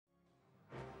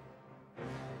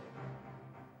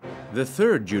The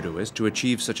third judoist to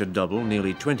achieve such a double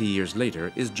nearly 20 years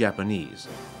later is Japanese.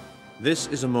 This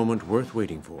is a moment worth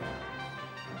waiting for.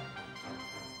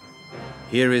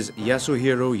 Here is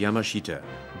Yasuhiro Yamashita,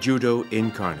 judo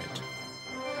incarnate.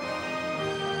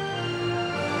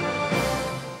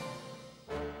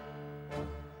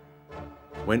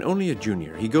 When only a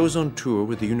junior, he goes on tour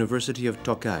with the University of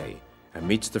Tokai and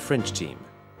meets the French team.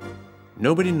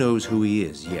 Nobody knows who he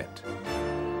is yet.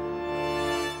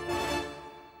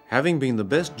 Having been the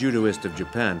best judoist of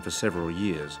Japan for several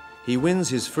years, he wins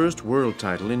his first world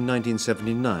title in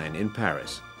 1979 in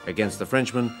Paris against the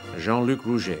Frenchman Jean-Luc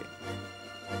Rouget.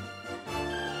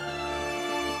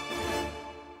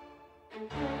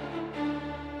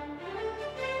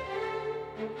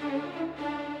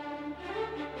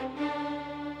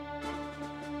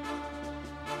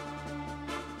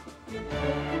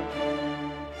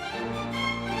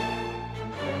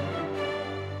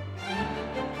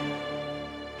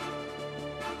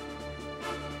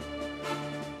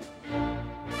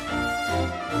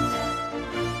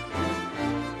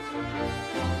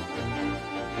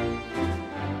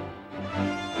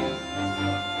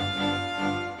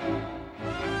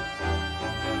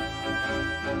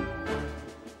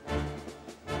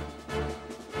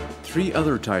 Three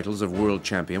other titles of world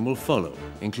champion will follow,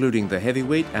 including the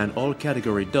heavyweight and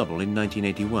all-category double in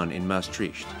 1981 in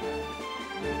Maastricht.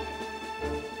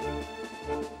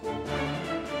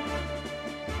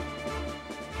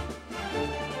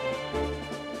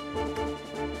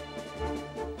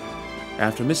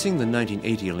 After missing the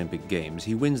 1980 Olympic Games,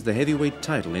 he wins the heavyweight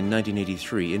title in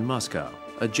 1983 in Moscow,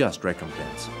 a just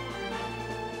recompense.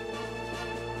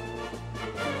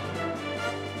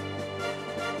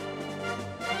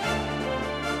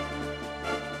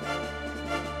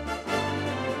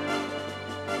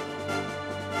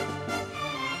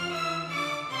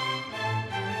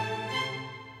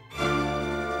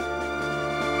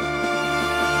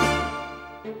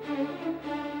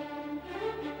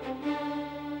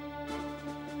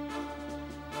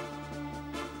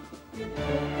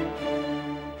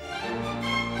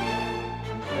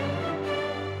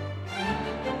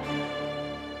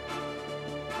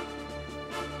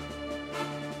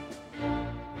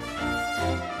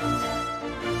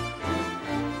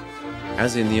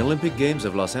 As in the Olympic Games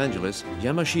of Los Angeles,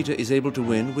 Yamashita is able to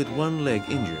win with one leg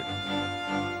injured.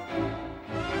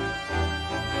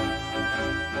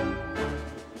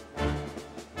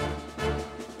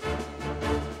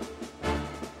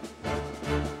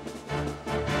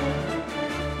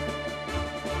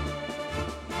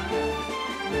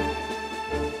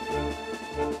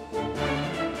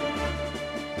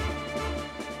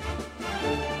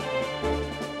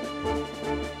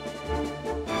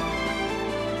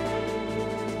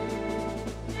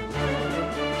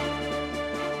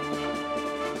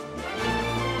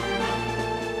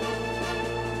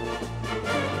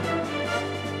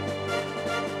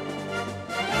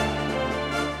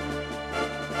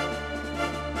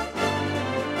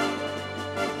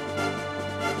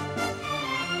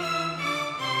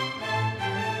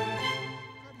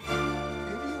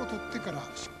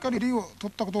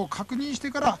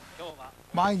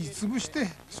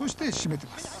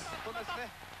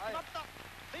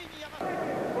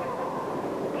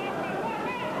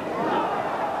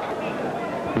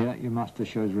 Here, Yamashita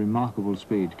shows remarkable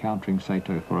speed countering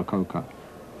Saito for a koka.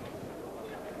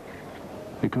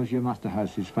 Because Yamashita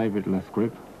has his favourite left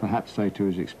grip, perhaps Saito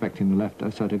is expecting the left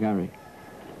osotogari.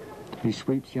 He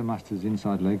sweeps Yamashita's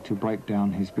inside leg to break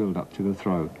down his build-up to the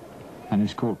throw, and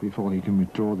is caught before he can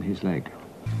withdraw his leg.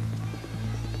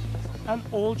 An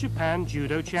All-Japan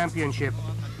Judo Championship.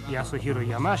 Yasuhiro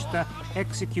Yamashita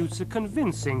executes a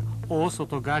convincing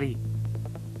osotogari.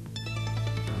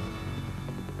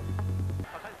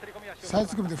 サイド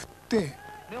組みで振って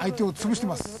相手を潰して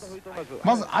ます。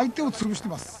まず相手を潰して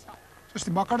ます。そし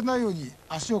て巻かれないように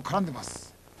足を絡んでま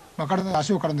す。巻かれない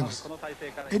足を絡んでます。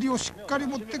襟をしっかり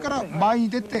持ってから前に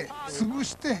出て潰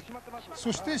して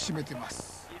そして締めてま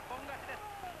す。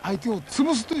相手を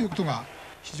潰すということが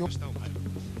非常に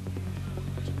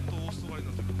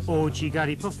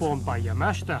Ouchigari performed by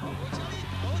Yamashita.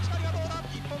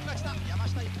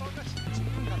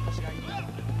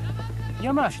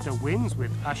 Yamashita wins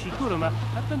with Ashikuruma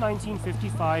at the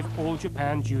 1955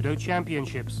 All-Japan Judo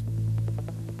Championships.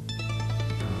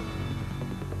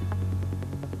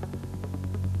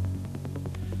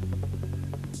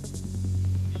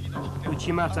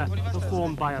 Uchimata,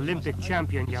 performed by Olympic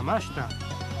champion Yamashita.